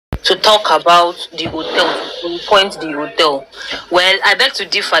to talk about the hotel, to point the hotel. Well, I beg to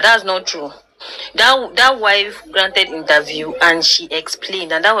differ. That's not true. That wife granted interview and she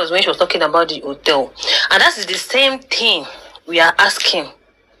explained, and that was when she was talking about the hotel. And that is the same thing we are asking.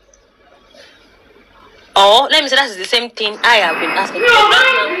 Or let me say that is the same thing I have been asking. Because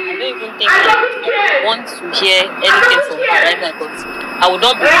right now, I don't even think I want to hear anything from her right now, but I would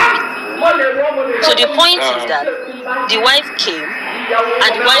not be happy. So the point is that the wife came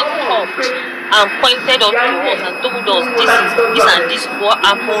and the wife talked and pointed up to us and told us this is what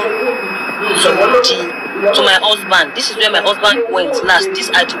happened to my husband. This is where my husband went last. These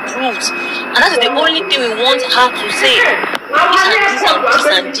are the proofs. And that is the only thing we want her to say.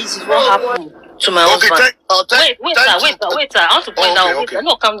 This is what happened to my husband. Wait, sir. I want to point out. Okay.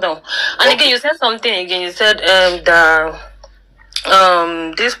 No, calm down. And again, you said something again. You said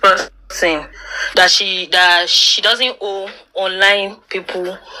this person that she doesn't owe online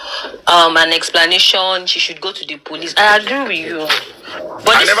people an explanation. She should go to the police. I agree with you.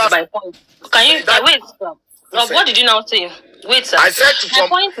 But this is my point. Can you wait, sir? What did you now say? Wait, sir. I said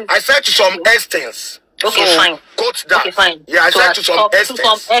to some extent. Okay, so, fine. Quote that. Okay, fine. Yeah, I said to some extent. To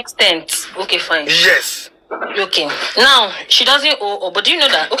some extent. Okay, fine. Yes. Okay. Now, she doesn't owe, but do you know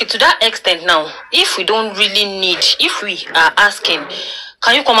that? Okay, to that extent now, if we don't really need, if we are asking,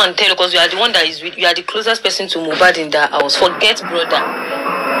 can you come and tell? Because you are the one that is with, you are the closest person to Mohbad in that house. Forget brother.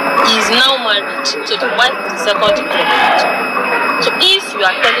 He is now married. So the wife is the second in command. So if you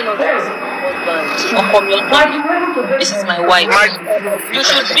are telling us that husband or come your family, this is my wife. You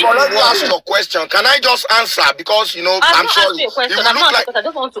should be. Let me ask your question. Can I just answer? Because you know, I'm sorry. I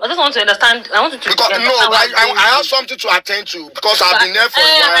just want to understand. I want to. Because I have something to attend to because I've been there for a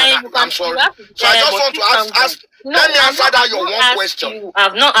while. I'm sorry. So I just want to ask. Let me answer that your one question.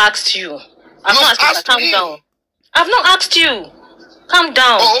 I've not asked you. I've not asked you. Calm down. I've not asked you. Calm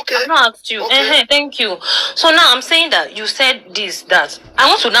down. Oh, okay. I've not asked you. Okay. Thank you. So now I'm saying that you said this, that. I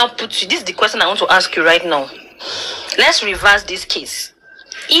want to now put you, this is the question I want to ask you right now. Let's reverse this case.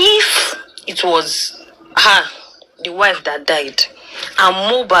 If it was her, the wife that died, and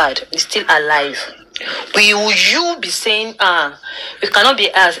Mohbad is still alive, will you be saying, we cannot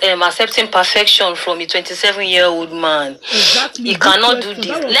be accepting perfection from a 27-year-old man? Exactly. He cannot do this.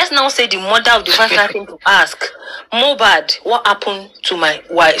 Let's now say the mother of the wife came to ask, Mohbad, what happened to my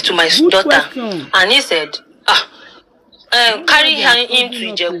wife, to my daughter? And he said, carry her to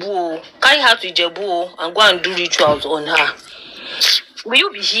Ijebu and go and do rituals on her. Will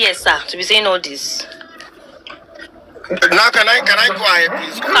you be here, sir, to be saying all this? Now can I go ahead,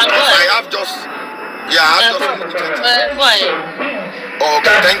 please? I have just go ahead.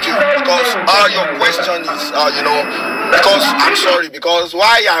 Okay, thank you. Because your question is because I'm sorry, because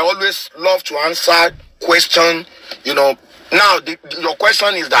why I always love to answer question, now your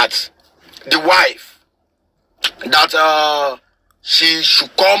question is that the wife that she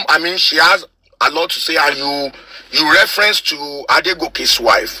should come, I mean she has a lot to say, and you reference to Adegoke's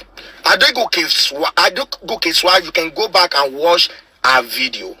wife. Adegoke's wife, you can go back and watch her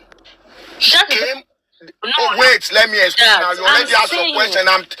video. She came. Wait, let me explain. Now you already asked your question.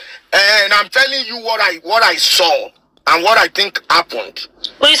 I'm telling you what I saw and what I think happened.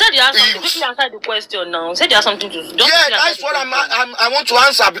 But you said you have something. Quickly answer the question now. You said you have something to. That's what I want to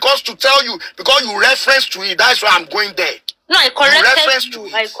answer, because to tell you, because you referenced to it. That's why I'm going there. No, I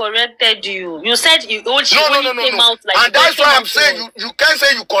corrected you. You said you only came out like. And that's why I'm saying you can't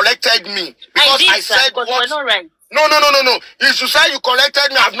say you corrected me, because I said what. We're not right. No. If you say you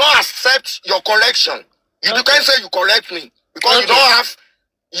corrected me, I've not accept your correction. You can't say you correct me because you don't have.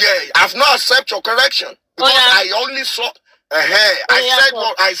 Yeah, I've not accept your correction because I only saw.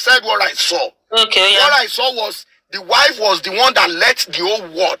 I said what I saw. Okay. What I saw was the wife was the one that let the whole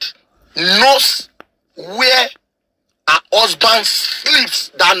world knows where her husband sleeps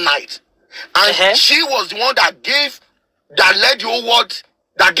that night, and she was the one that led the whole world,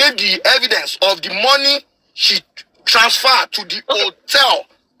 that gave the evidence of the money she transferred to the hotel.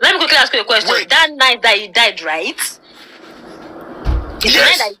 Let me quickly ask you a question. Wait. That night that he died, right? It's the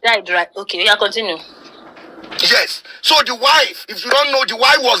night that he died, right? Okay, continue. Yes. So the wife, if you don't know, the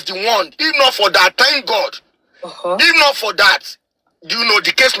wife was the one. If not for that, thank God. If not for that,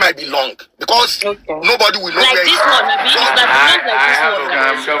 the case might be long, because nobody will know. Like this one, maybe.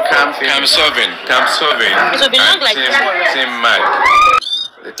 Cam Sovin. It will be long like this one. Team Mad.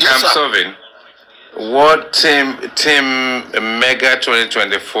 Cam Sovin. What team Mega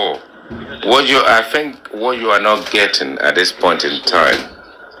 2024? I think what you are not getting at this point in time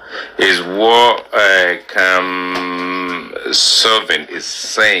is what Cam Sovin is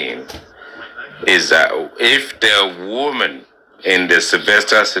saying is that if the woman in the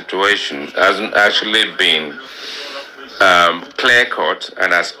Sylvester situation hasn't actually been clear-cut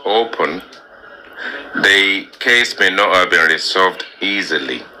and as open, the case may not have been resolved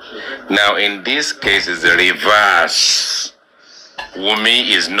easily. Now, in this case, it's the reverse. Wunmi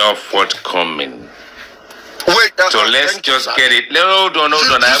is not forthcoming. Wait, so let's just get it. No,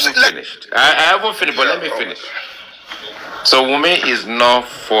 I haven't finished. I haven't finished, but let me finish. So Wunmi is not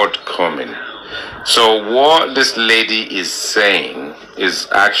forthcoming. So what this lady is saying is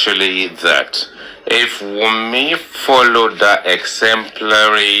actually that if Wunmi followed that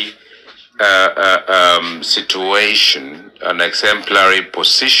exemplary situation, an exemplary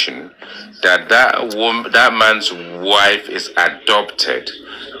position, that man's wife is adopted,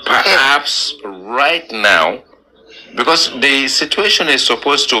 perhaps right now, because the situation is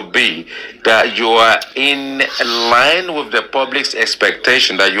supposed to be that you are in line with the public's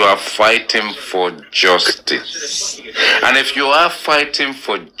expectation that you are fighting for justice. And if you are fighting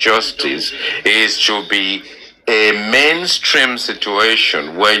for justice, it should be a mainstream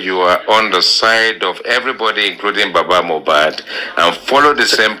situation where you are on the side of everybody, including Baba Mohbad, and follow the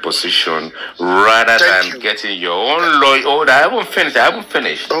same position rather than getting your own lawyer. Oh, I haven't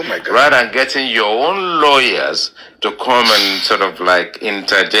finished. Oh my God. Rather than getting your own lawyers to come and sort of like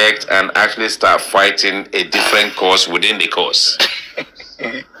interject and actually start fighting a different cause within the cause.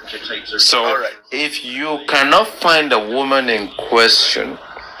 So, if you cannot find a woman in question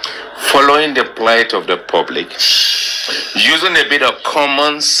following the plight of the public, using a bit of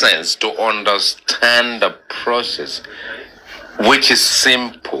common sense to understand the process, which is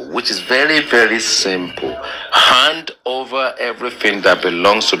simple, which is very, very simple. Hand over everything that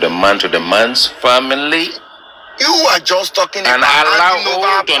belongs to the man's family. You are just talking and about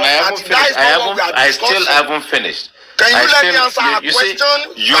hold on, I still haven't finished. Can you let me answer a question?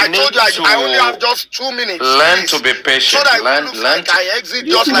 I told you I only have just 2 minutes. Learn to be patient. So that learn I exit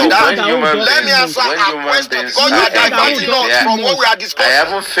just like that. Let me answer a question because you are diverting us from what we are discussing. I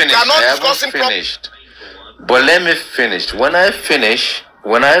haven't finished. We are not discussing finished. But let me finish. When I finish,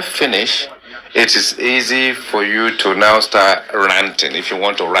 it is easy for you to now start ranting if you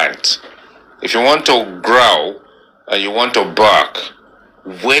want to rant. If you want to growl and you want to bark,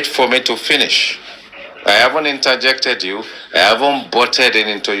 wait for me to finish. I haven't interjected you. I haven't butted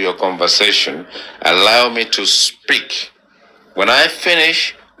into your conversation. Allow me to speak. When I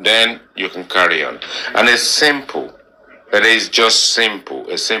finish, then you can carry on. And it's simple. It is just simple.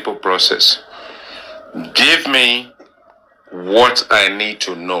 A simple process. Give me what I need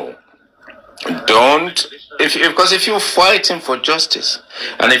to know. Because if you're fighting for justice,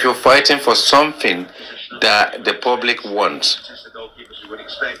 and if you're fighting for something that the public wants,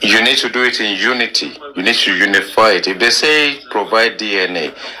 you need to do it in unity. You need to unify it. If they say provide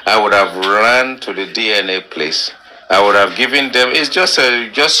DNA, I would have run to the DNA place. I would have given them. It's just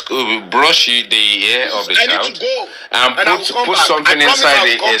brush the hair of the child and put something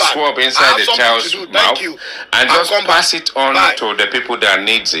inside a swab inside the child's mouth and just pass it on to the people that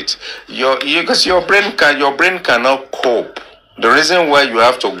needs it. Because your brain cannot cope. The reason why you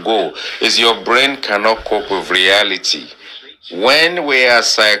have to go is your brain cannot cope with reality. When we are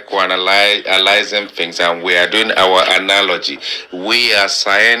psychoanalyzing things and we are doing our analogy, we are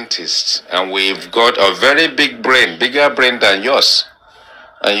scientists and we've got a very big brain, bigger brain than yours.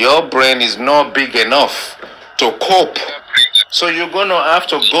 And your brain is not big enough to cope. So you're going to have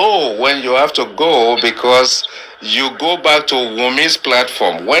to go when you have to go, because you go back to Wunmi's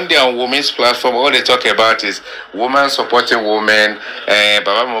platform. When they're on Wunmi's platform, all they talk about is women supporting women,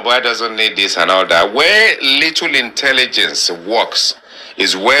 Baba Mohbad doesn't need this and all that. Where little intelligence works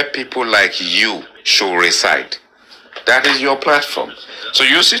is where people like you should reside. That is your platform. So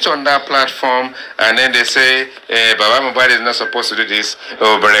you sit on that platform and then they say, Baba Mohbad is not supposed to do this,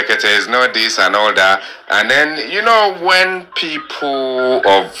 oh, Berekete is not this and all that. And then, you know, when people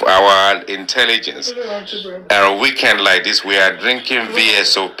of our intelligence are weekend like this, we are drinking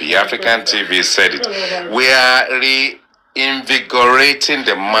VSOP, African TV said it. We are reinvigorating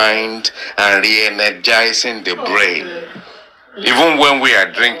the mind and re-energizing the brain. Even when we are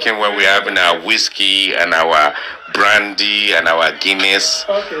drinking, when we are having our whiskey and our brandy and our Guinness,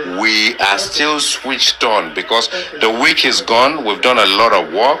 we are still switched on because the week is gone. We've done a lot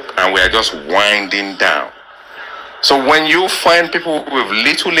of work and we are just winding down. So when you find people with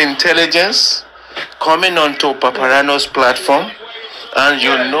little intelligence coming onto Paparano's platform, and you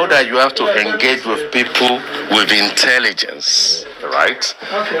know that you have to engage with people with intelligence, right?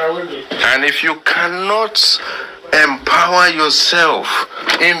 And if you cannot empower yourself,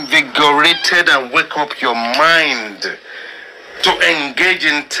 invigorated, and wake up your mind to engage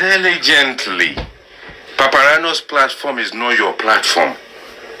intelligently, Paparano's platform is not your platform.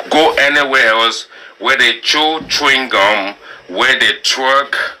 Go anywhere else where they chew chewing gum, where they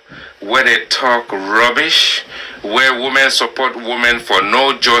twerk, where they talk rubbish, where women support women for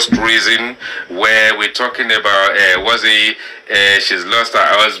no just reason, where we're talking about, she's lost her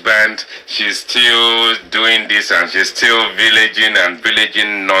husband, she's still doing this and she's still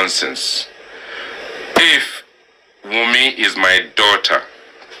villaging nonsense. If Wunmi is my daughter,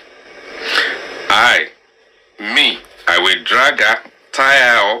 I will drag her, tie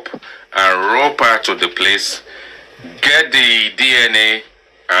her up, and rope her to the place, get the DNA,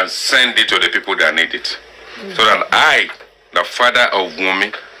 and send it to the people that need it. So that I, the father of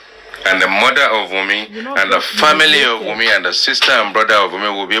Wunmi, and the mother of Wunmi, and the family of Wunmi, and the sister and brother of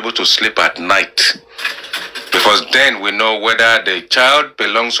Wunmi will be able to sleep at night. Because then we know whether the child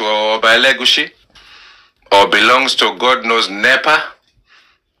belongs to Obalegushi, or belongs to God knows NEPA,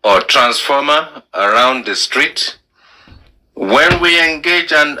 or transformer around the street. When we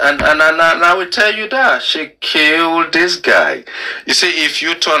engage, and I will tell you that she killed this guy. You see, if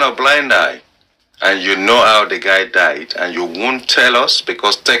you turn a blind eye and you know how the guy died and you won't tell us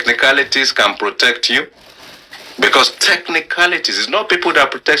because technicalities can protect you, because technicalities, it's not people that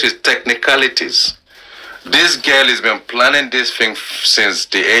protect, it's technicalities. This girl has been planning this thing since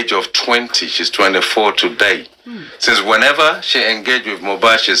the age of 20. She's 24 today. Since whenever she engaged with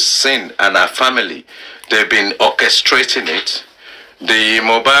Mohbad, she's seen, and her family, they've been orchestrating it. The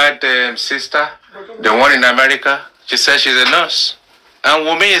Mohbad sister, the one in America, she says she's a nurse. And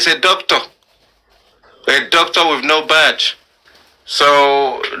Wunmi is a doctor with no badge.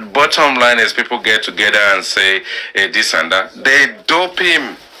 So, bottom line is people get together and say this and that. They dope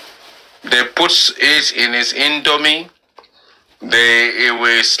him. They put it in his Indomie. He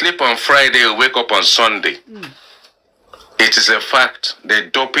will sleep on Friday, he'll wake up on Sunday. It is a fact. They're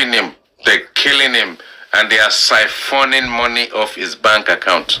doping him. They're killing him. And they are siphoning money off his bank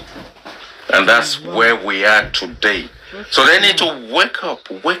account. And that's where we are today. So they need to wake up.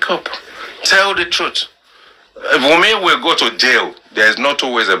 Tell the truth. Wunmi will go to jail. There's no two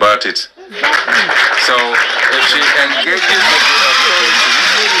ways about it. So if she engages with the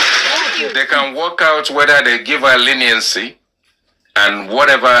authorities, they can work out whether they give her leniency, and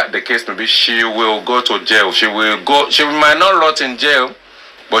whatever the case may be, she will go to jail. She might not rot in jail,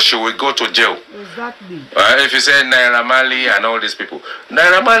 but she will go to jail. Exactly. If you say Naira Marley and all these people,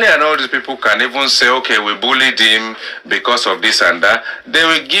 Naira Marley and all these people can even say, okay, we bullied him because of this and that. They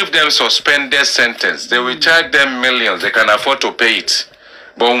will give them suspended sentence. They will charge them millions. They can afford to pay it.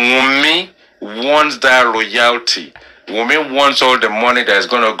 But Wunmi wants that royalty. Wunmi wants all the money that is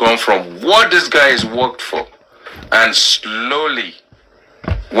going to come from what this guy has worked for. And slowly,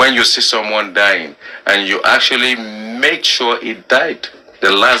 when you see someone dying and you actually make sure he died,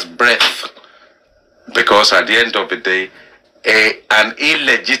 the last breath, because at the end of the day, an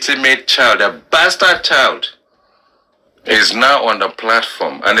illegitimate child, a bastard child, is now on the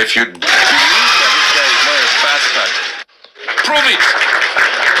platform. And if you believe that this guy is not a bastard, prove it.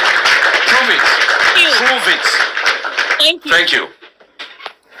 Prove it. Thank you.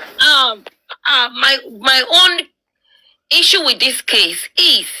 My own issue with this case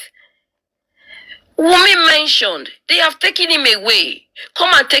is, Wunmi mentioned they have taken him away.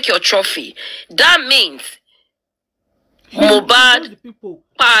 Come and take your trophy. That means Mohbad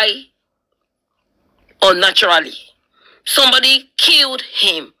pie unnaturally. Somebody killed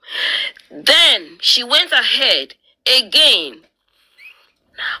him. Then she went ahead again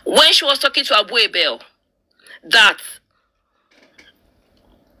when she was talking to Abu Ebel that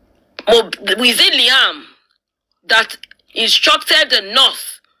within Liam that instructed the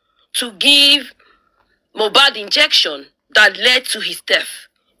nurse to give Mohbad injection that led to his death.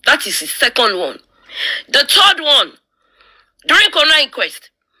 That is his second one. The third one, during coroner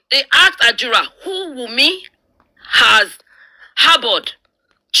inquest, they asked Adura who Wunmi has harbored,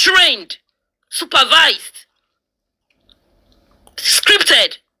 trained, supervised,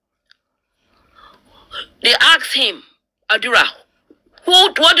 scripted. They asked him, Adura,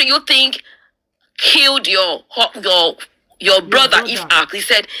 what do you think killed your brother Ifak? He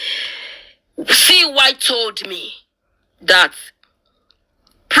said, CY told me that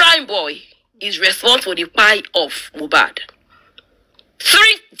Prime Boy is responsible for the pie of Mohbad.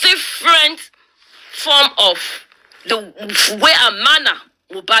 3 different form of the way a manner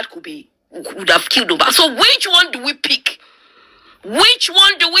Mohbad would have killed Mohbad. So which one do we pick? Which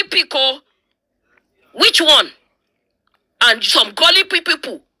one do we pick? Or which one? And some gully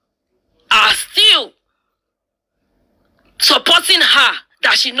people are still supporting her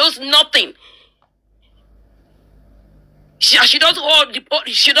that she knows nothing. She doesn't owe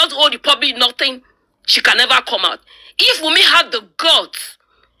the public nothing. she can never come out. If Wunmi had the guts,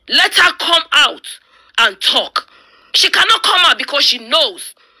 let her come out and talk. She cannot come out because she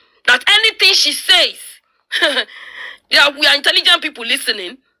knows that anything she says, yeah, we are intelligent people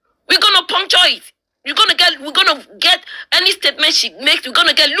listening. We're gonna puncture it. We're gonna get any statement she makes. We're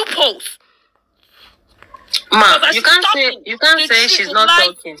gonna get loopholes. Ma, you can't say she's not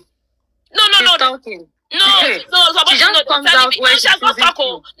talking. No. Talking. No, she just comes out when she has not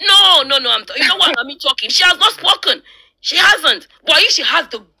spoken. No. You know what? I mean, talking. She has not spoken. She hasn't. But if she has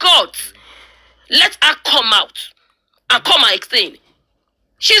the guts, let her come out and come and explain.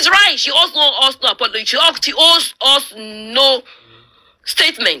 She's right. She owes no apology. She owes us no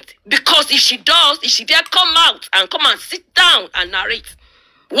statement. Because if she dare come out and come and sit down and narrate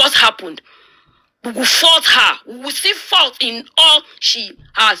what happened, we will fault her. We will see fault in all she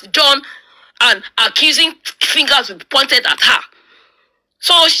has done, and accusing fingers will be pointed at her.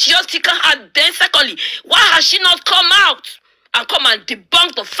 So she can't. Then secondly, why has she not come out and come and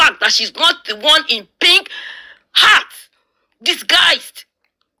debunk the fact that she's not the one in pink hat, disguised,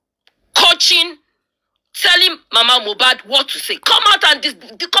 coaching, telling Mama Mohbad what to say? Come out and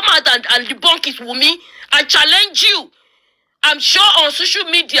debunk it, Wunmi. I challenge you. I'm sure on social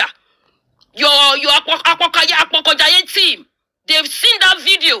media, your Akpokojaye team, they've seen that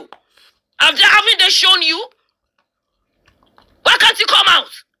video. Haven't they shown you? Why can't you come out?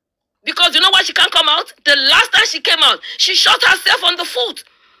 Because you know why she can't come out? The last time she came out, she shot herself on the foot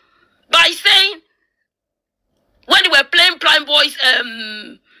by saying, when they were playing Prime Boy's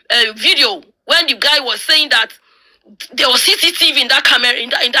video, when the guy was saying that there was CCTV in that camera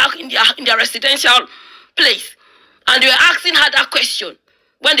in their residential place, and they were asking her that question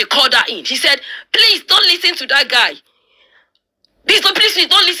when they called her in. She said, please don't listen to that guy. Please don't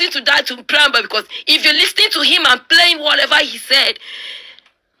listen to that to Prime Boy, because if you're listening to him and playing whatever he said,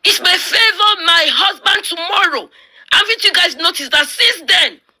 it may favor my husband tomorrow. Haven't you guys noticed that since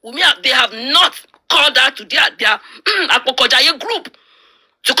then, they have not called her to their Akpokojaye group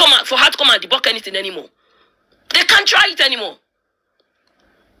to come for her to come and debunk anything anymore? They can't try it anymore.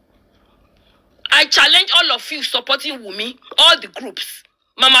 I challenge all of you supporting Wunmi, all the groups,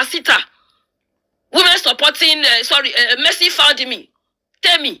 Mama Sita, women supporting, Mercy found me.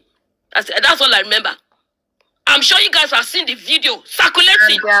 Tell me. That's all I remember. I'm sure you guys have seen the video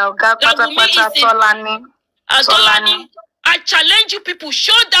circulating. Solani. I challenge you people,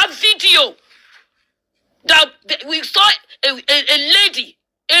 show that video. That we saw a lady,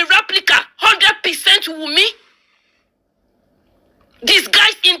 a replica, 100% Wunmi,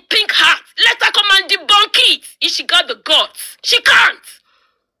 disguised in pink hat. Let her come and debunk it if she got the guts. She can't.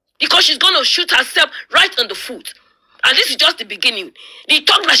 Because she's going to shoot herself right on the foot. And this is just the beginning. The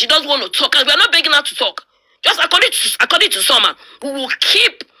talk that she doesn't want to talk, and we are not begging her to talk. Just according to Summer, we will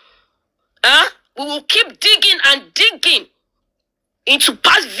keep digging and digging into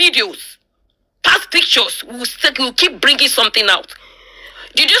past videos, past pictures. We'll keep bringing something out.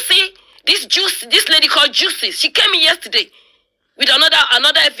 Did you see this lady called Juices? She came in yesterday with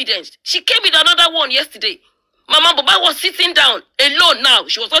another evidence. She came with another one yesterday. Mama Baba was sitting down alone now.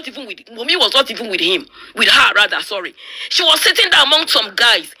 She was not even with Wunmi, was not even with him. With her, rather, sorry. She was sitting down among some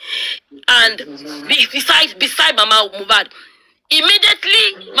guys. And beside Mama Mohbad.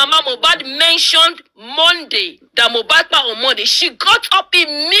 Immediately, Mama Mohbad mentioned Monday, that Mohbad on Monday. She got up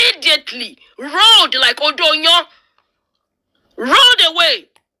immediately, rolled like Odonyo, rolled away.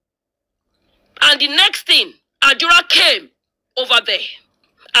 And the next thing, Adura came over there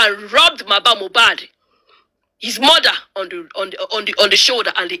and robbed Mama Mohbad, his mother, on the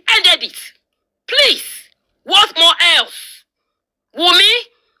shoulder, and they ended it. Please, what more else? Wunmi,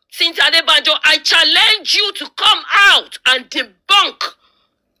 Cynthia Adebanjo, I challenge you to come out and debunk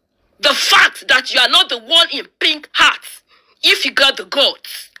the fact that you are not the one in pink hats. If you got the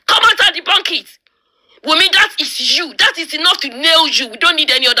guts, come out and debunk it. Wunmi, that is you. That is enough to nail you. We don't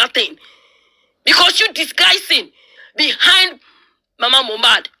need any other thing. Because you disguising behind Mama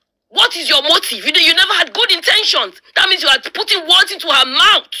Mohbad. What is your motive? You never had good intentions. That means you are putting words into her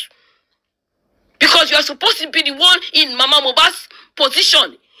mouth. Because you are supposed to be the one in Mama Mohbad's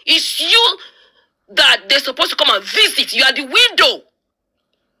position. It's you that they're supposed to come and visit. You are the window.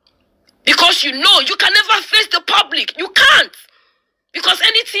 Because you know you can never face the public. You can't. Because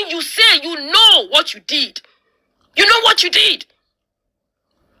anything you say, you know what you did. You know what you did.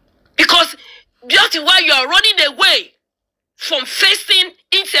 Because that's why you are running away from facing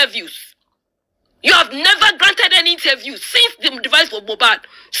interviews. You have never granted any interview since the device of Mohbad,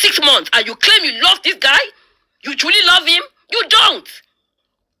 6 months, and you claim you love this guy? You truly love him? You don't.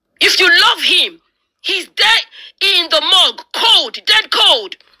 If you love him, he's dead in the morgue, cold, dead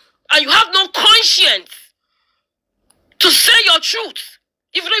cold. and you have no conscience to say your truth.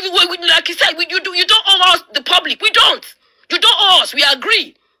 Even if, like you said, you don't owe us, the public. We don't. You don't owe us. We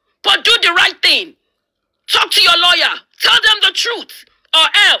agree. But do the right thing. Talk to your lawyer. Tell them the truth. Or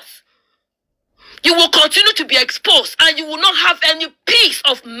else, you will continue to be exposed and you will not have any peace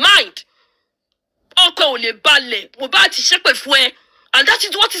of mind. And that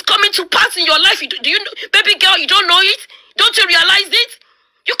is what is coming to pass in your life. Do you know, baby girl, you don't know it? Don't you realize it?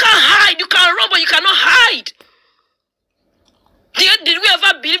 You can't hide. You can run, but you cannot hide. Did we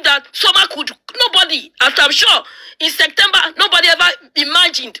ever believe that someone could? Nobody, as I'm sure, in September, nobody ever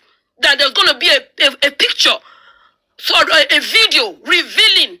imagined that there's going to be a picture, so a video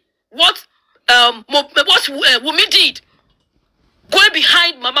revealing what Wunmi did, going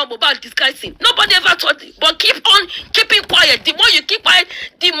behind Mama Mohbad disguising. Nobody ever thought it. But keep on keeping quiet. The more you keep quiet,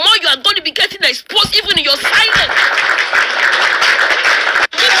 the more you are going to be getting exposed, even in your silence.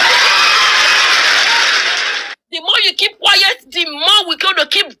 The more you keep quiet, the more we're going to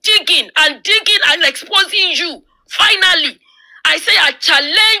keep digging and exposing you. Finally, I say I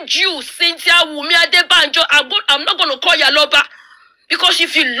challenge you, Cynthia, Wunmi, Adebanjo. I'm not going to call you Loba. Because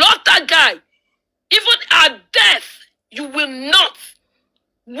if you love that guy, even at death, you will not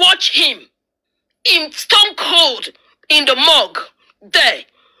watch him in stone cold in the morgue there.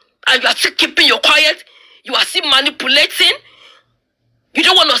 And you are still keeping your quiet. You are still manipulating. You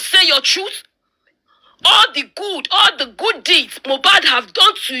don't want to say your truth. All the good deeds Mohbad have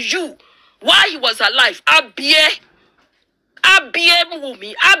done to you while he was alive. Abie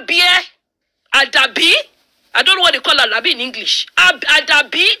Wunmi, Adabi. I don't know what they call Adabi in English.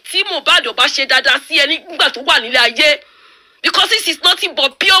 Adabi, ti Mohbad oba se dada si eni ngba to wa nile aye. Because this is nothing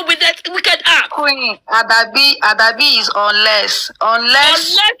but pure wicked act. Queen, Adabi is unless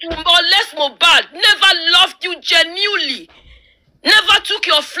Mohbad never loved you genuinely. Never took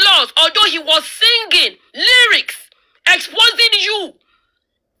your flaws, although he was singing lyrics, exposing you.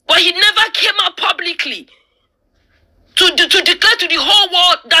 But he never came out publicly to declare to the whole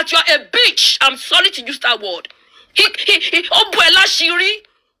world that you are a bitch. I'm sorry to use that word. Obuela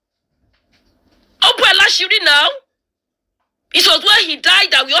Shiri now. It was where he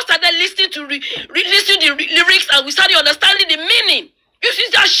died that we all started listening to listening to the lyrics and we started understanding the meaning. You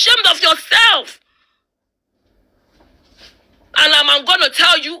should be ashamed of yourself. And I'm going to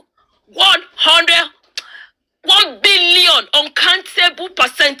tell you 1 billion uncountable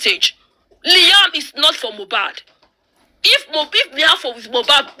percentage. Liam is not for Mohbad. If Liam for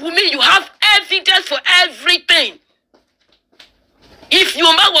Mohbad, Wunmi, you have evidence for everything. If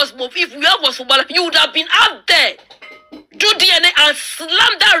Liam was for Mohbad, you would have been out there, do DNA and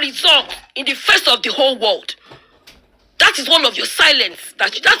slam that result in the face of the whole world. That is one of your silence.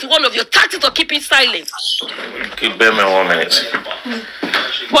 That's one of your tactics of keeping silence. Give me 1 minute.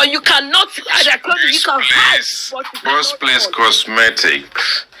 But you cannot. You can hide. Boss Place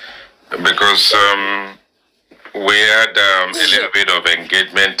Cosmetics, because we had a little bit of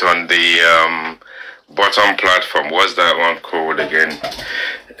engagement on the bottom platform. What's that one called again?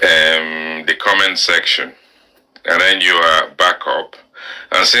 The comment section. And then you are back up.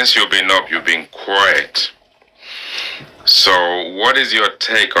 And since you've been up, you've been quiet. So, what is your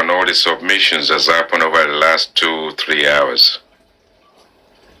take on all the submissions that's happened over the last 2-3 hours?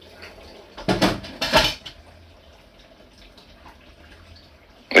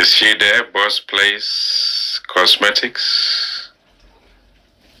 Is she there? Boss Place Cosmetics?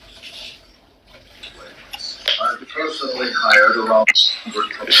 Personally hired around.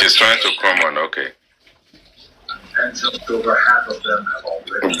 She's trying to come on, okay. And just over half of them have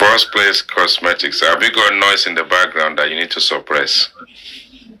already. Boss Place Cosmetics. Have you got noise in the background that you need to suppress?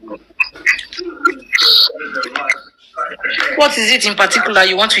 What is it in particular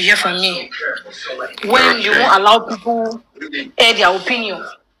you want to hear from me? When you won't allow people air their opinion?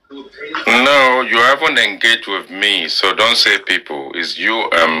 No, you haven't engaged with me, so don't say people. It's you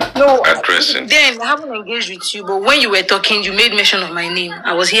addressing. Then I haven't engaged with you, but when you were talking, you made mention of my name.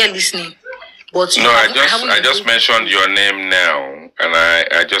 I was here listening. But no, I just mentioned your name now, and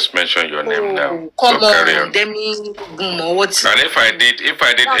I just mentioned your name now. Come so carry on. And if I did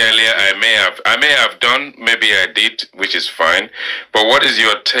earlier, I may have done, maybe I did, which is fine. But what is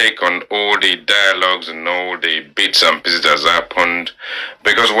your take on all the dialogues and all the bits and pieces that's happened?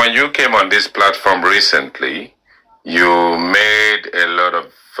 Because when you came on this platform recently, you made a lot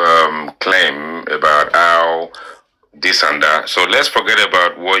of claim about how this and that. So let's forget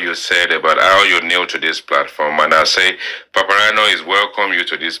about what you said about how you're new to this platform. And I say, Paparano is welcome you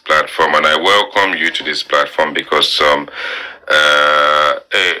to this platform, and I welcome you to this platform because for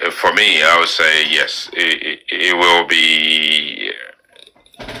me, I would say yes, it will be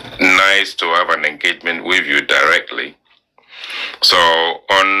nice to have an engagement with you directly. So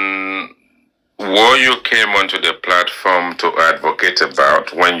on what you came onto the platform to advocate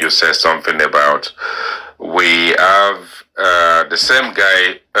about, when you said something about, we have the same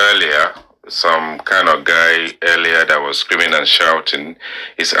guy earlier, some kind of guy earlier that was screaming and shouting,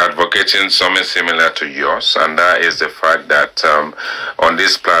 is advocating something similar to yours, and that is the fact that on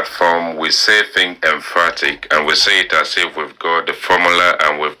this platform we say things emphatic, and we say it as if we've got the formula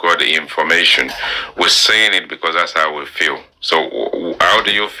and we've got the information. We're saying it because that's how we feel. So how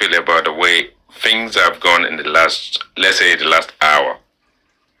do you feel about the way things have gone in the last, let's say, the last hour?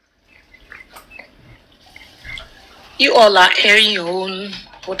 You all are airing your own,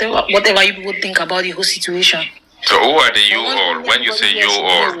 whatever you people think about the whole situation. So who are the you all? When you say you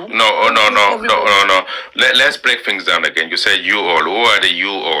all, no. Let's break things down again. You said you all. Who are the you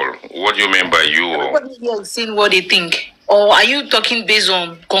all? What do you mean by you all? Everybody here is saying what they think. Or are you talking based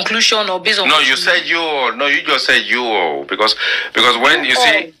on conclusion or based on? No, you said you all. No, you just said you all because when you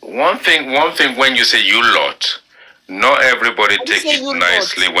see one thing when you say you lot. Not everybody takes it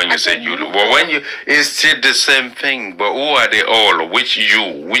nicely when you say you. But when you, it's still the same thing. But who are they all? Which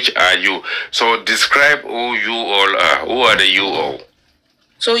you? Which are you? So describe who you all are. Who are the you all?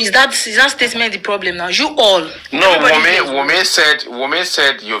 So is that statement the problem now? You all? No, Wunmi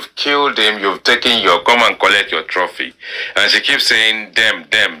said you've killed him. You've taken your, come and collect your trophy, and she keeps saying them,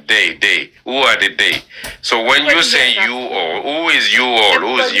 they. Who are the they? So when you say you all, who is you all?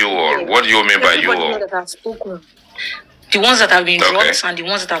 Who is you all? What do you mean by you all? The ones that have been drugged and the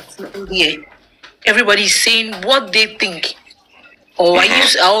ones that are here. Everybody is saying what they think. Or are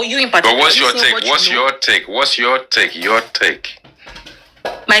you in particular? But what's your take? What's your take? What's your take? Your take.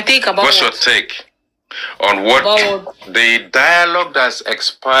 My take about what's your take on what the dialogue that's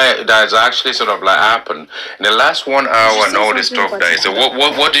expired, that's actually sort of like happened in the last 1 hour and all this stuff that is. So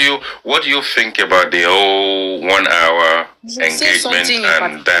what do you think about the whole 1 hour engagement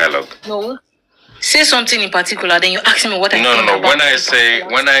and dialogue? No. Say something in particular, then you ask me what I think. No. When I say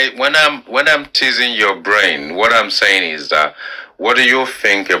when I'm teasing your brain, what I'm saying is that what do you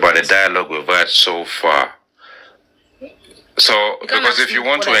think about the dialogue we've had so far? So because if you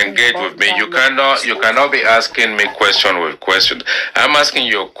want to engage with me, you cannot be asking me question with question. I'm asking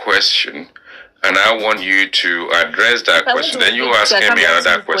you a question, and I want you to address that question. Then you asking me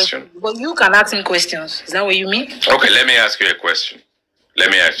another question. But you can ask me questions. Is that what you mean? Okay, let me ask you a question.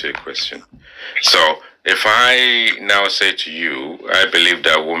 So, if I now say to you, I believe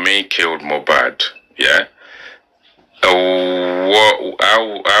that Wunmi killed Mohbad, yeah? How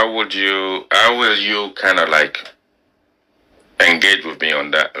will you kind of like engage with me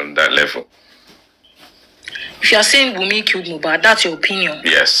on that level? If you are saying Wunmi killed Mohbad, that's your opinion.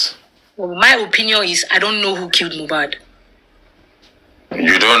 Yes. Well, my opinion is I don't know who killed Mohbad.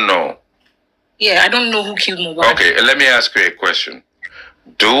 You don't know? Yeah, I don't know who killed Mohbad. Okay, let me ask you a question.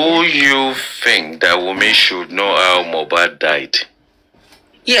 Do you think that Wunmi should know how Mohbad died?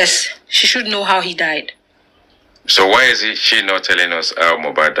 Yes, she should know how he died. So why is she not telling us how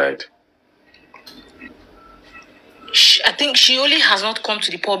Mohbad died? I think she only has not come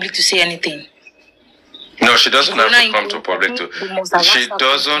to the public to say anything. No, she doesn't have to come to public to. She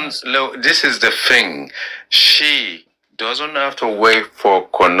doesn't. This is the thing. She doesn't have to wait for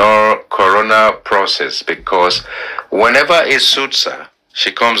corona process, because whenever it suits her, she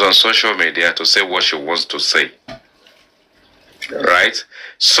comes on social media to say what she wants to say. Right?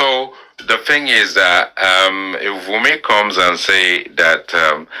 So the thing is that if Wunmi comes and say that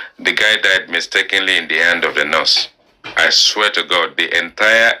the guy died mistakenly in the hand of the nurse, I swear to God, the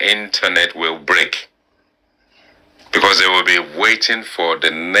entire internet will break. Because they will be waiting for the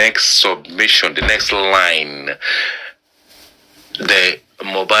next submission, the next line. The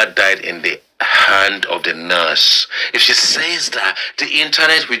Mohbad died in the hand of the nurse. If she says that, the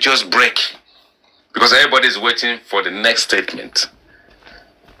internet will just break. Because everybody is waiting for the next statement.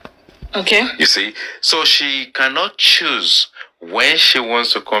 Okay. You see? So she cannot choose when she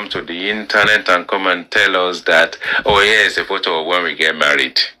wants to come to the internet and come and tell us that, oh, here is a photo of when we get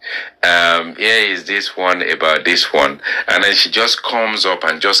married. Here is this one about this one. And then she just comes up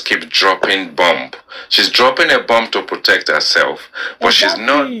and just keeps dropping bomb. She's dropping a bomb to protect herself, but she's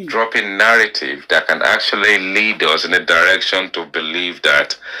not dropping narrative that can actually lead us in a direction to believe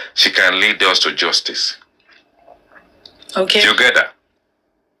that she can lead us to justice. Okay. Do you get that?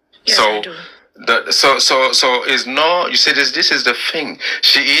 Yes, so I do. So is no, you see, this is the thing.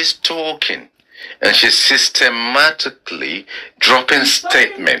 She is talking and she's systematically dropping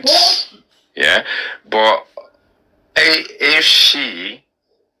statements. Yeah. But if she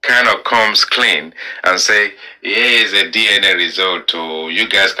kind of comes clean and say, here is a DNA result, so you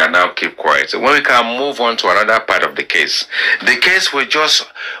guys can now keep quiet. So when we can move on to another part of the case we just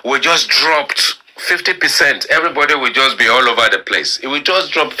dropped 50%. Everybody will just be all over the place. It will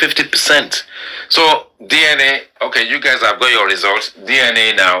just drop 50%. So DNA, okay, you guys have got your results.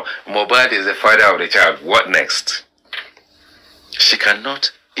 DNA now, Mohbad is the father of the child. What next? She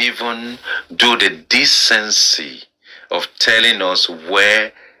cannot even do the decency of telling us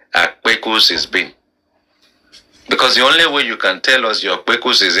where Akpekus has been. Because the only way you can tell us your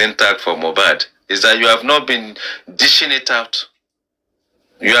Akpekus is intact for Mohbad is that you have not been dishing it out.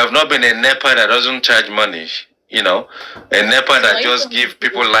 You have not been a NEPA that doesn't charge money, you know, a NEPA that just give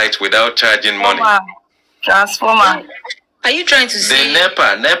people light without charging money. Transformer. Are you trying to say the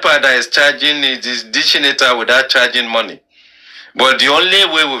NEPA that is charging it is dishing it out without charging money? But the only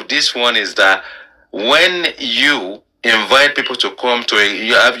way with this one is that when you invite people to come to do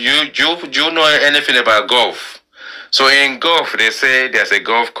you know anything about golf? So in golf, they say there's a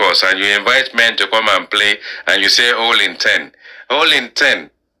golf course and you invite men to come and play and you say all in 10. All in 10,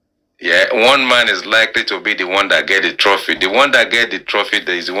 yeah, one man is likely to be the one that get the trophy. The one that get the trophy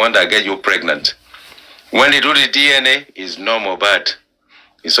is the one that get you pregnant. When they do the DNA, it's no more bad.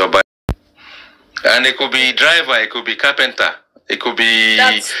 It's so bad. And it could be driver, it could be carpenter, it could be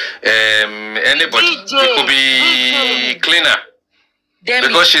anybody, it could be cleaner. Demi.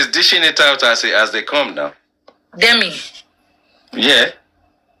 Because she's dishing it out as they come now. Demi. Yeah.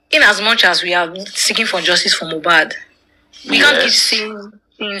 In as much as we are seeking for justice for Mohbad, we can't keep saying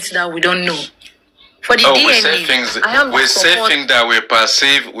things that we don't know. For the DNA, we say things that we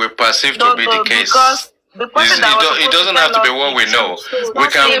perceive to be the case. It doesn't have to be what we know. We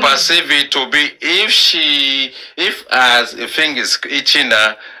can perceive it to be if as a thing is itching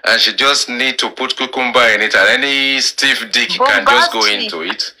her and she just need to put cucumber in it and any stiff dick can just go into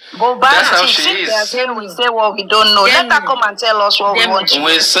it. That's how she is. We say what we don't know. Let her come and tell us what we want.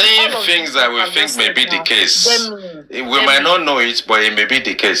 We're saying things that we think may be the case. We might not know it, but it may be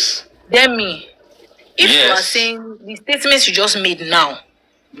the case. Demi, if you are saying the statements you just made now,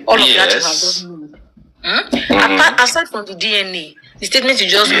 all of that you have just made. Aside from the DNA, the statements you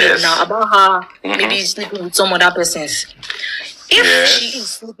just made now about her maybe sleeping with some other persons. If she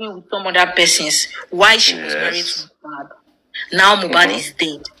is sleeping with some other persons, why she was married to Mohbad? Now Mohbad is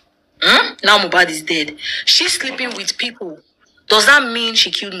dead. Now Mohbad is dead. She's sleeping with people. Does that mean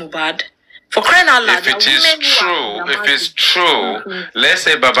she killed Mohbad? For crying out loud, if it's true, let's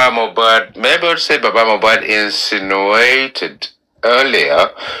say Baba Mohbad, maybe say Baba Mohbad insinuated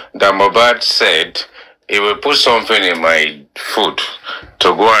earlier that Mohbad said he will put something in my food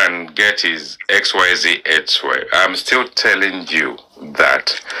to go and get his XYZ elsewhere. I'm still telling you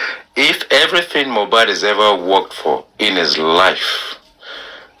that if everything Mohbad has ever worked for in his life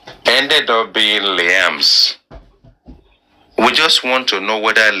ended up being Liam's, we just want to know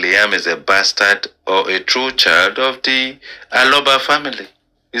whether Liam is a bastard or a true child of the Aloba family.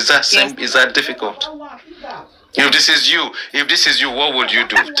 Is that is that difficult? If this is you, what would you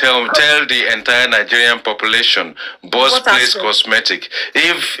do? Tell the entire Nigerian population, Boss Place Cosmetic.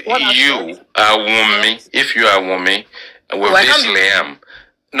 If you are Wunmi, with this Liam.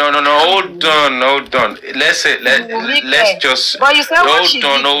 No, hold on. Let's just hold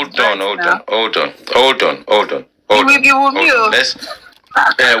on. Let's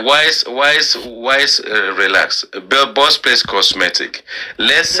relax. Boss Place Cosmetic.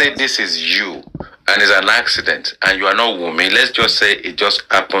 Let's say this is you and it's an accident and you are not Wunmi. Let's just say it just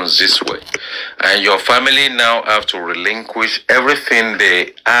happens this way. And your family now have to relinquish everything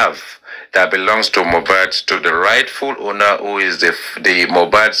they have that belongs to Mohbad to the rightful owner who is the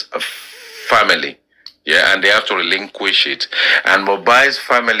Mohbad's family. Yeah, and they have to relinquish it. And Mohbad's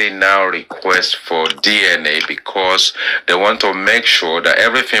family now request for DNA because they want to make sure that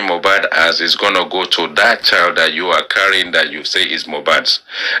everything Mohbad has is going to go to that child that you are carrying that you say is Mohbad's.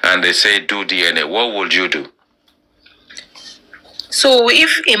 And they say do DNA. What would you do? So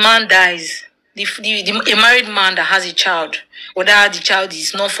if a man dies, a married man that has a child, whether the child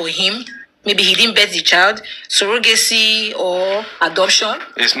is not for him, maybe he didn't birth the child, surrogacy or adoption.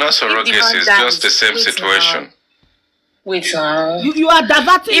 It's not surrogacy, it's just the same situation. Wait now. You are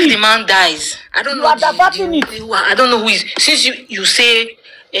diverting If the man dies, I don't know. I don't know who is. Since you say,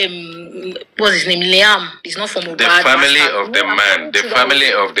 what's his name? Liam is not from Mohbad. The family of the man. The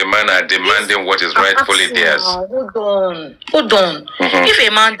family of the man are demanding what is rightfully theirs. Hold on. If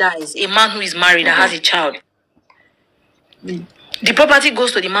a man dies, a man who is married and has a child, the property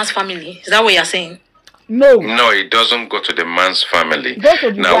goes to the man's family. Is that what you're saying? No, it doesn't go to the man's family.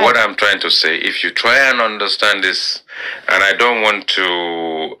 Now, what I'm trying to say, if you try and understand this, and I don't want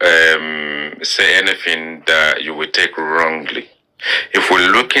to say anything that you will take wrongly. If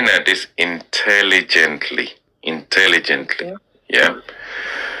we're looking at this intelligently, yeah.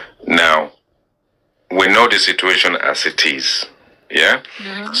 Now, we know the situation as it is, yeah.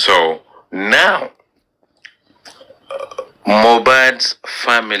 So now, Mohbad's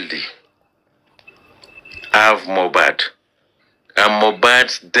family have Mohbad, and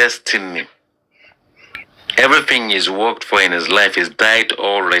Mohbad's destiny, everything he's worked for in his life is died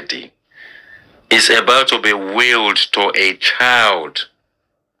already. Is about to be willed to a child,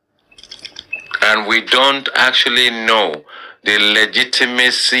 and we don't actually know the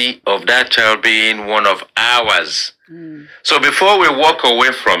legitimacy of that child being one of ours. So before we walk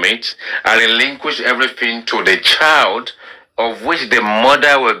away from it and relinquish everything to the child, of which the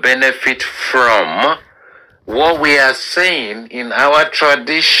mother will benefit from, what we are saying in our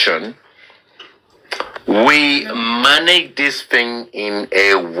tradition, we manage this thing in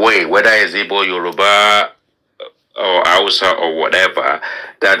a way, whether it's Igbo, Yoruba, or Hausa, or whatever,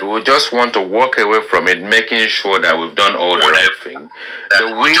 that we just want to walk away from it, making sure that we've done all the right thing.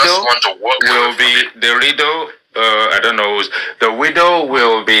 The widow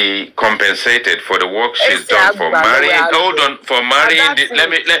will be compensated for the work she's done for marrying. Hold on, for marrying.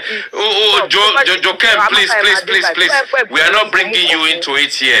 Jokem, please. We are not bringing you into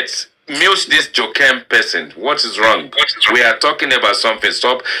it yet. Mute this Jokem person. What is wrong? We are talking about something.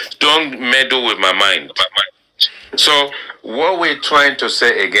 Stop. Don't meddle with my mind. So, what we're trying to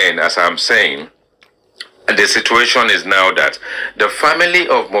say again, as I'm saying, the situation is now that the family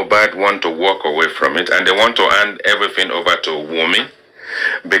of Mohbad want to walk away from it, and they want to hand everything over to Wunmi,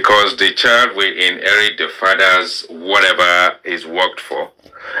 because the child will inherit the father's whatever is worked for,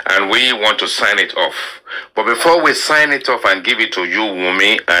 and we want to sign it off. But before we sign it off and give it to you,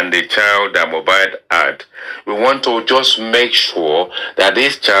 Wunmi, and the child that Mohbad had, we want to just make sure that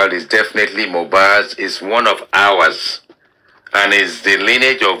this child is definitely Mohbad's, is one of ours, and is the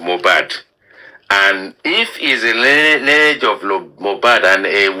lineage of Mohbad. And if is a lineage of Mohbad and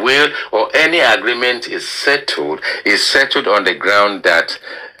a will or any agreement is settled on the ground that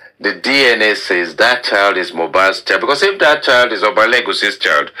the DNA says that child is Mohbad's child. Because if that child is Obalegusi's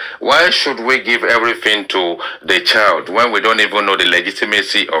child, why should we give everything to the child when we don't even know the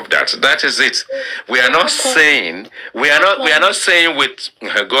legitimacy of that? That is it. We are not saying with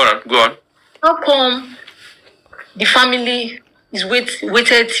go on. How come the family is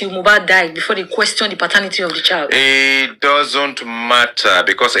waited till Mohbad died before they question the paternity of the child? It doesn't matter,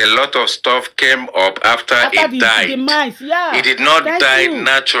 because a lot of stuff came up after it died. It did not die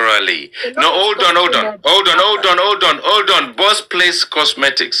naturally. No, hold on. Boss Place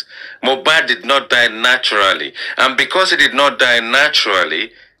Cosmetics. Mohbad did not die naturally. And because it did not die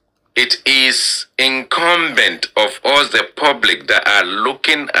naturally, it is incumbent of us, the public, that are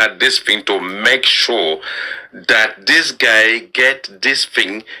looking at this thing to make sure that this guy get this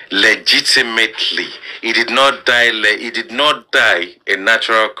thing legitimately. He did not die. He did not die a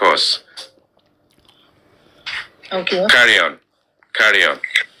natural cause. Okay. Carry on.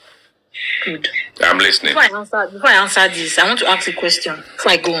 Good. I'm listening. Before I answer this, I want to ask a question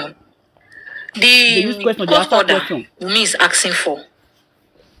before I go on. The court order Wunmi is asking for.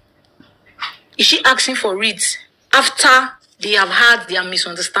 Is she asking for it after they have had their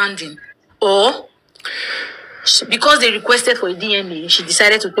misunderstanding, or because they requested for a DNA, she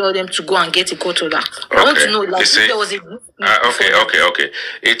decided to tell them to go and get a court order? I want to know, like, if there was a okay.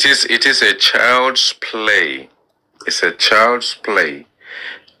 It is a child's play. It's a child's play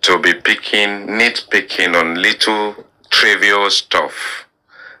to be nitpicking on little trivial stuff,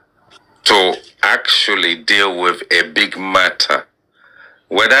 to actually deal with a big matter.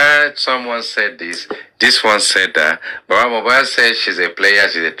 Whether someone said this one said that, but Mohbad said she's a player,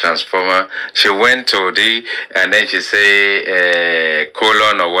 she's a transformer. She went to and then she say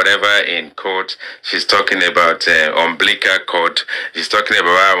colon or whatever in court. She's talking about umbilical cord. She's talking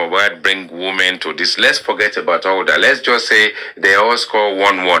about how Mohbad bring women to this. Let's forget about all that. Let's just say they all score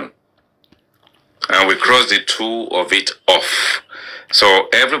 1-1. And we cross the 2 of it off. So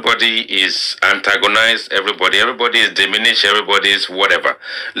everybody is antagonized, everybody is diminished, everybody is whatever.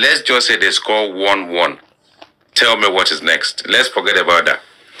 Let's just say they score 1-1. Tell me what is next. Let's forget about that.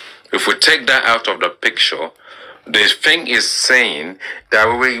 If we take that out of the picture, the thing is saying that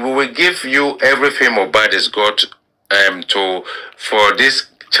we will give you everything Mohbad has got for this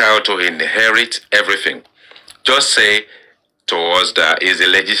child to inherit everything. Just say to us that is a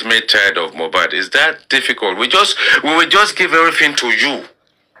legitimate child of Mohbad. Is that difficult? We will just give everything to you.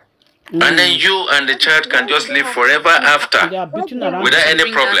 And then you and the child can just live forever after without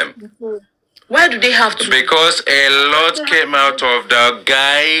any problem. Why do they have to? Because a lot came out of the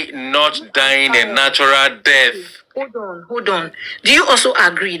guy not dying a natural death. Hold on. Do you also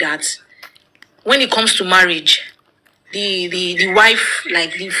agree that when it comes to marriage, the wife,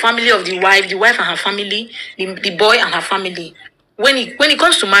 like the family of the wife and her family, the boy and her family, when it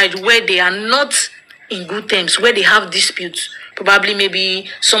comes to marriage where they are not in good terms, where they have disputes, probably maybe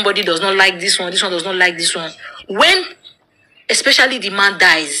somebody does not like this one does not like this one, when especially the man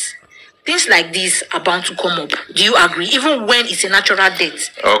dies, things like this are bound to come up. Do you agree? Even when it's a natural death.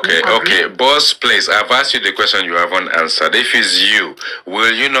 Okay. Boss, please, I've asked you the question you haven't answered. If it's you,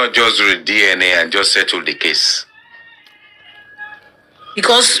 will you not just do the DNA and just settle the case?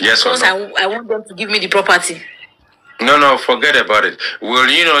 Because no? I want them to give me the property. No, forget about it. Will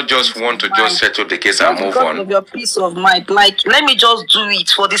you not just want to just settle the case and move on? Of your peace of mind, like, let me just do it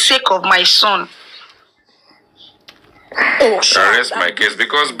for the sake of my son. Arrest my case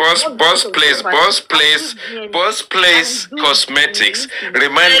because boss plays cosmetics.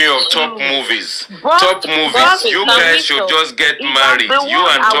 Remind me of top movies. You guys should just get married. You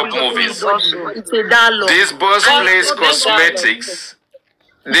and top movies. This boss plays cosmetics.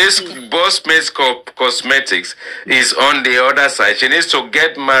 This boss makes cosmetics is on the other side. She needs to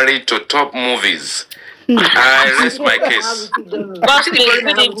get married to top movies. I arrest my case.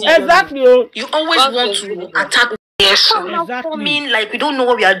 Exactly. You always want to attack. Yes, exactly. I mean, like we don't know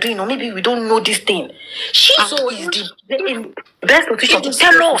what we are doing, or maybe we don't know this thing. She so is the best position to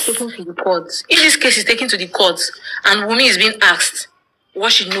tell us. If this case is taken to the courts and Wunmi is being asked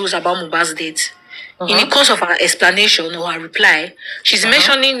what she knows about Mohbad's death, in the course of her explanation or her reply, she's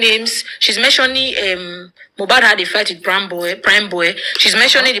mentioning names. She's mentioning Mohbad had a fight with Prime Boy. She's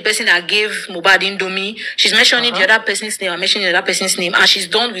mentioning the person that gave Mohbad Indomie. She's mentioning the other person's name. I'm mentioning the other person's name, and she's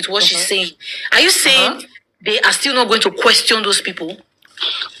done with what she's saying. Are you saying they are still not going to question those people?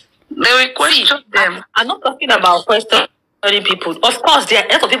 They will question them. I'm not talking about questioning people. Of course, there are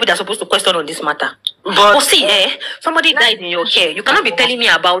a lot of people that are supposed to question on this matter. But see, somebody died in your care. You cannot be telling me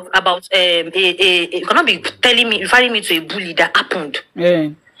about you cannot be referring me to a bully that happened. Yeah.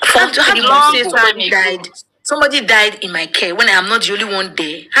 How do you say somebody died in my care when I am not the only one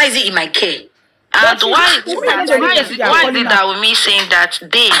there? How is it in my care? And why is it that Wunmi saying that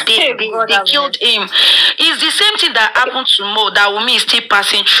they killed him? It's the same thing that happened to Mo that Wunmi is still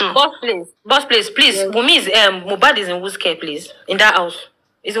passing through. Boss, please. Wunmi is Mohbad is in whose care, please? In that house.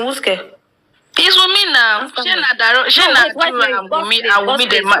 Is in whose care? It's Wunmi now.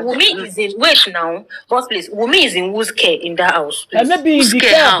 Wunmi is in now. Boss, please. Wunmi is in whose care in that house? Maybe in the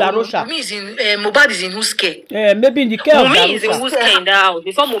care of Darosha. Wunmi is in Mohbad is in whose care? Maybe in the care of Darosha. Wunmi is in whose care in that house?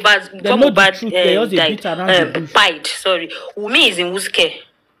 Before Mohbad died. Sorry. Wunmi is in whose care?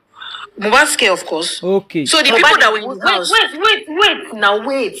 Mohbad's care, of course. Okay. So the people that were in the house. Wait.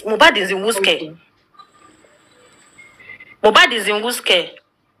 Mohbad is in whose care? Mohbad is in whose care?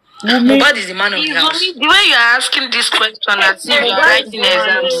 Mohbad is the man of the house. The way you are asking this question, as if you are writing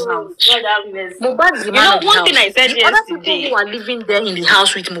exams. Mohbad is the man of the house. One thing I said the other people who are living there in the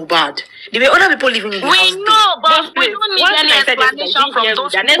house with Mohbad, there were other people living in the house. We know, but we don't need any explanation from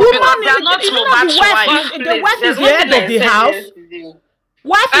those people because they are not Mohbad's wife. The wife is the head of the house.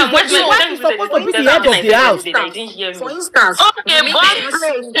 Wife is supposed to be the head of the house. For instance, okay, but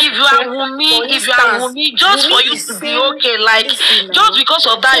if you are Wunmi, just for you to be okay, like just because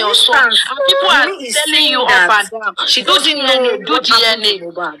of that your son, people are telling you up and down. She doesn't do DNA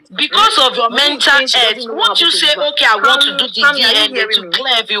because of your mental health. Won't you say, okay, I want to do the DNA to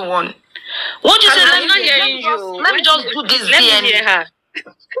clear everyone? Won't you say, let me just do this DNA?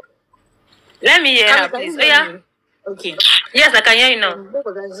 Let me hear her, please. Yeah. Okay. Yes, I can hear you now. What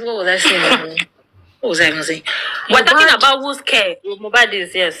was I saying? What was I even saying? We're talking about whose care Mohbad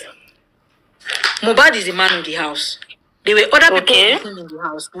is, yes. Mohbad is the man of the house. There were other people in the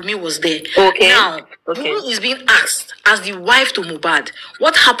house. Wunmi was there. Okay. Now, Wunmi is being asked as the wife to Mohbad,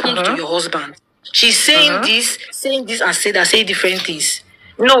 what happened to your husband? She's saying this, and say different things.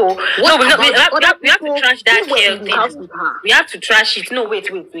 No, we have to trash that care thing. We have to trash it. No, wait.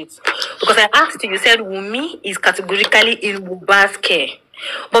 Because I asked you said Wunmi is categorically in Mohbad's care.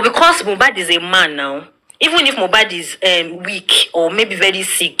 But because Mohbad is a man now, even if Mohbad is weak or maybe very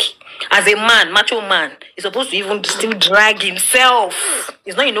sick, as a man, macho man, he's supposed to even still drag himself.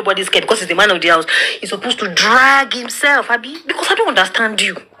 He's not in nobody's care because he's the man of the house. He's supposed to drag himself, Abi, because I don't understand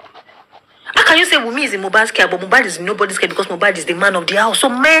you. How can you say Wunmi is in Mohbad's care, but Mohbad is in nobody's care because Mohbad is the man of the house? So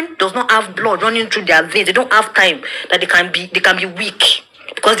men does not have blood running through their veins. They don't have time that they can be weak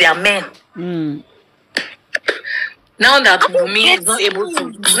because they are men. Now that Wunmi is not able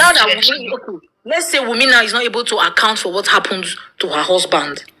to, let's say Wunmi now is not able to account for what happened to her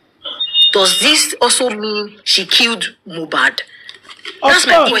husband. Does this also mean she killed Mohbad? That's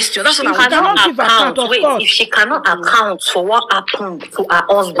my question. That's what I want to account. Wait, if she cannot account for what happened to her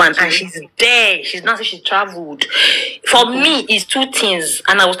husband and she's there, she's not saying she traveled. For me, it's two things,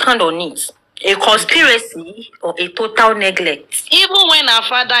 and I will stand on it. A conspiracy or a total neglect. Even when her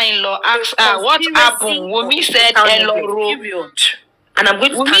father-in-law asked her what happened, Wunmi said Eloro. And I'm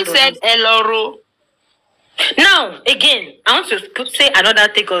going to Wunmi said Eloro. Now, again, I want to say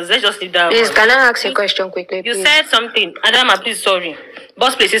another thing because let's just leave that. Please, can I ask a question quickly? You said something. Adama, please, sorry.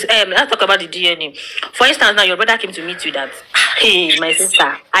 Boss places, let's talk about the DNA. For instance, now your brother came to meet you that, hey, my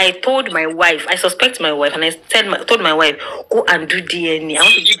sister, I told my wife, I suspect my wife, and I told my wife, go and do DNA. I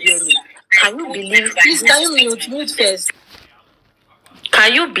want to do DNA. Can you believe? Please, can you mute first?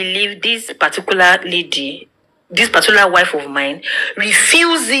 Can you believe this particular lady, this particular wife of mine,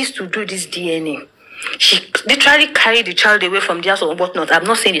 refuses to do this DNA? She literally carried the child away from the house or whatnot. I'm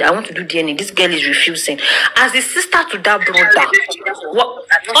not saying it. I want to do DNA. This girl is refusing. As the sister to that brother,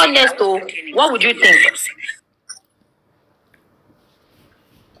 what would you think?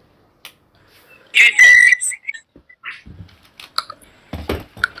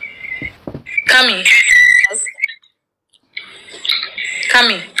 Kami.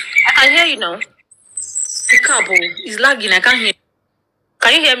 I can hear you now. The cable is lagging. I can't hear.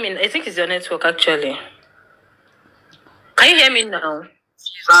 Can you hear me? I think it's your network actually. Can you hear me now?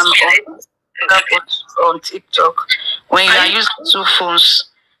 On TikTok. When you are using two phones,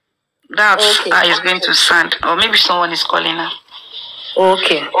 that's how it's going to sound. Or maybe someone is calling her.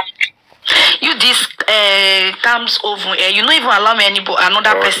 Okay. You this comes over. You don't even allow me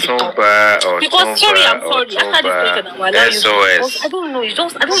another person to talk. Because sorry, I'm sorry. After this question, I will allow you. SOS. I don't know. It's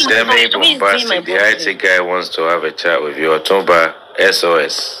just I don't know. Semi-bombastic. The IT guy wants to have a chat with you. Otumba,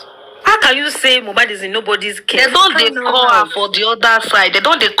 SOS. How can you say Mohbad is in nobody's case? They don't call her for the other side.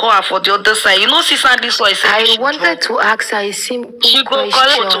 You know, Sister, this was. I wanted to ask her a simple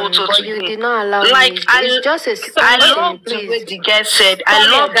question, but you did not allow me. It's just a I love the way the guy said. I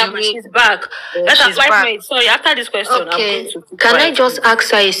love the way she's back. She's back. Sorry, after this question, okay. Can I just ask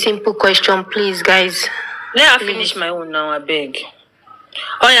her a simple question, please, guys? Let her finish my own now, I beg.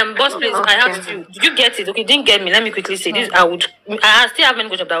 Oh yeah, boss, please. Okay. I asked you. Did you get it? Okay, didn't get me. Let me quickly say this. I still have many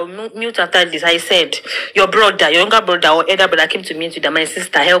questions, but I will mute after this. I said, your brother, your younger brother or elder brother came to me and said that my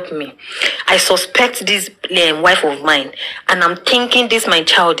sister, help me. I suspect this wife of mine, and I'm thinking this my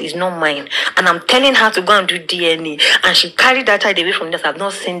child is not mine, and I'm telling her to go and do DNA, and she carried that child away from us. I've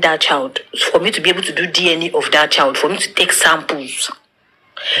not seen that child for me to be able to do DNA of that child, for me to take samples.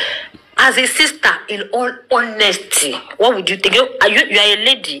 As a sister, in all honesty, what would you think? You are a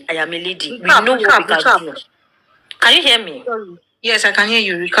lady. I am a lady. We know what we can do. Can you hear me? Yes, I can hear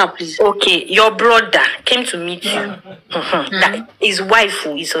you. Recap, please. Okay, your brother came to meet you. That his wife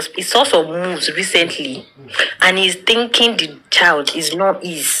he saw some moves recently, and he's thinking the child is not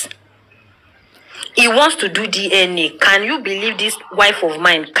his. He wants to do DNA. Can you believe this wife of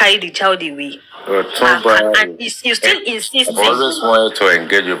mine carried the child away? And he's still insisting. I always wanted to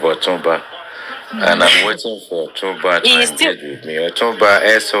engage with Otumba, and I'm waiting for Otumba to engage with me.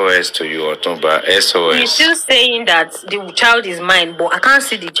 Otumba, SOS to you, Otumba, SOS. He's still saying that the child is mine, but I can't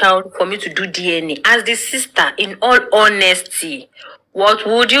see the child for me to do DNA. As the sister, in all honesty, what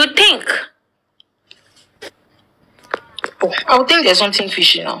would you think? Oh, I would think there's something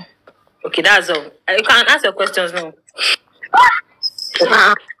fishy now. Okay, that's all. You can ask your questions now.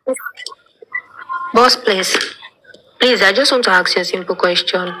 Boss, please, I just want to ask you a simple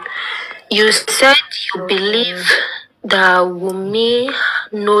question. You said you believe that Wunmi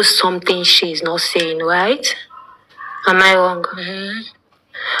knows something she's not saying, right? Am I wrong?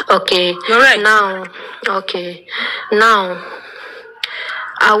 Okay. You're right. Now,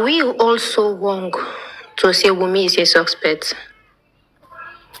 are we also wrong to say Wunmi is a suspect?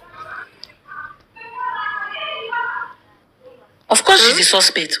 Of course, she's a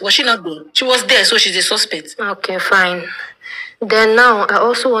suspect. Was she not there? She was there, so she's a suspect. Okay, fine. Then now, I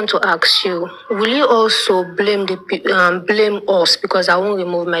also want to ask you, will you also blame blame us, because I won't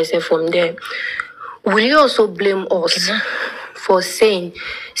remove myself from there. Will you also blame us for saying,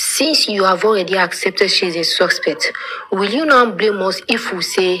 since you have already accepted she's a suspect, will you now blame us if we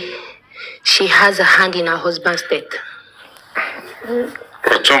say she has a hand in her husband's death?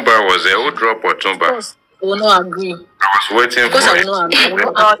 Otumba was there. Who dropped Otumba? I will not agree. I was waiting for it. I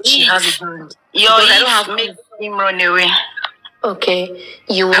will not agree. She has a hand. I don't have make him run away. Okay,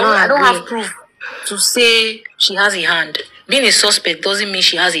 you I don't have proof to say she has a hand. Being a suspect doesn't mean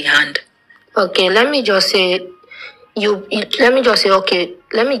she has a hand. Okay, let me just say, let me just say, okay,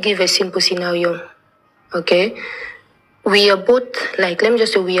 let me give a simple scenario. Okay, we are both, like, let me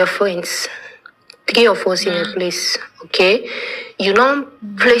just say we are friends, 3 of us in a place. Okay, you now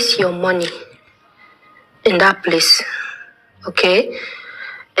place your money in that place. Okay,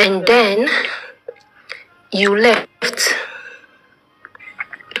 and then you left.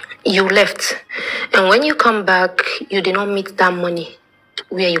 And when you come back, you did not meet that money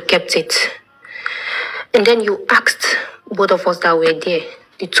where you kept it. And then you asked both of us that were there,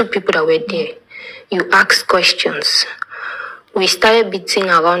 the 2 people that were there, you asked questions. We started beating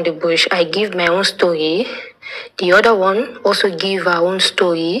around the bush. I give my own story. The other one also give her own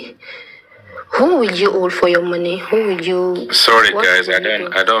story. Who will you hold for your money? Who will you? Sorry, guys, I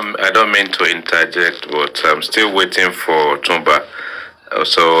don't mean to interject, but I'm still waiting for Tumba.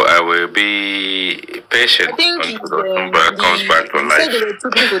 So I will be patient until Tumba comes back to life.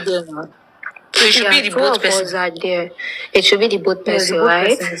 So it should be the both persons. It should be the both person,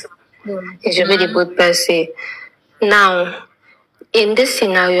 right? It should be the both person. Now, in this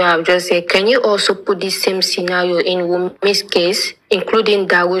scenario I've just said, can you also put this same scenario in Wunmi's case, including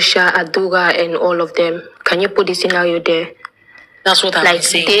Darusha, Adura, and all of them? Can you put this scenario there? That's what I'm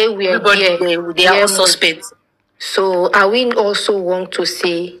saying. They were there. They are all suspects. So are we also wrong to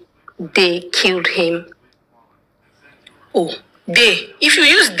say they killed him? Oh, they. If you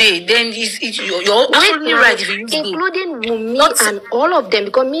use they, then you're absolutely right. If you use including Wunmi and all of them,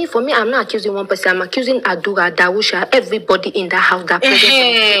 because for me, I'm not accusing one person. I'm accusing Adura, Darusha, everybody in that house that present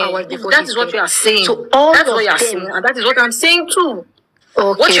 2 hours before. That is what you are saying. So all that's of what you are them, saying, and that is what I'm saying too.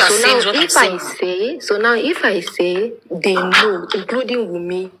 Okay, what you are so saying now is what I'm saying. If I say they know, including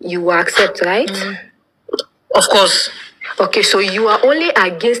Wunmi, you will accept, right? Of course. Okay, so you are only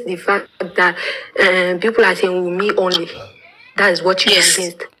against the fact that people are saying Wunmi only. That is what you are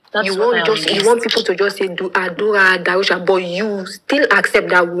against. You want people to just say Adura, Darusha, but you still accept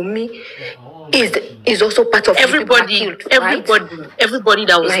that Wunmi is also part of everybody. Killed, Everybody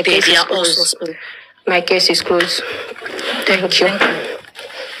that was there, they are all suspect. My case is closed. Thank you.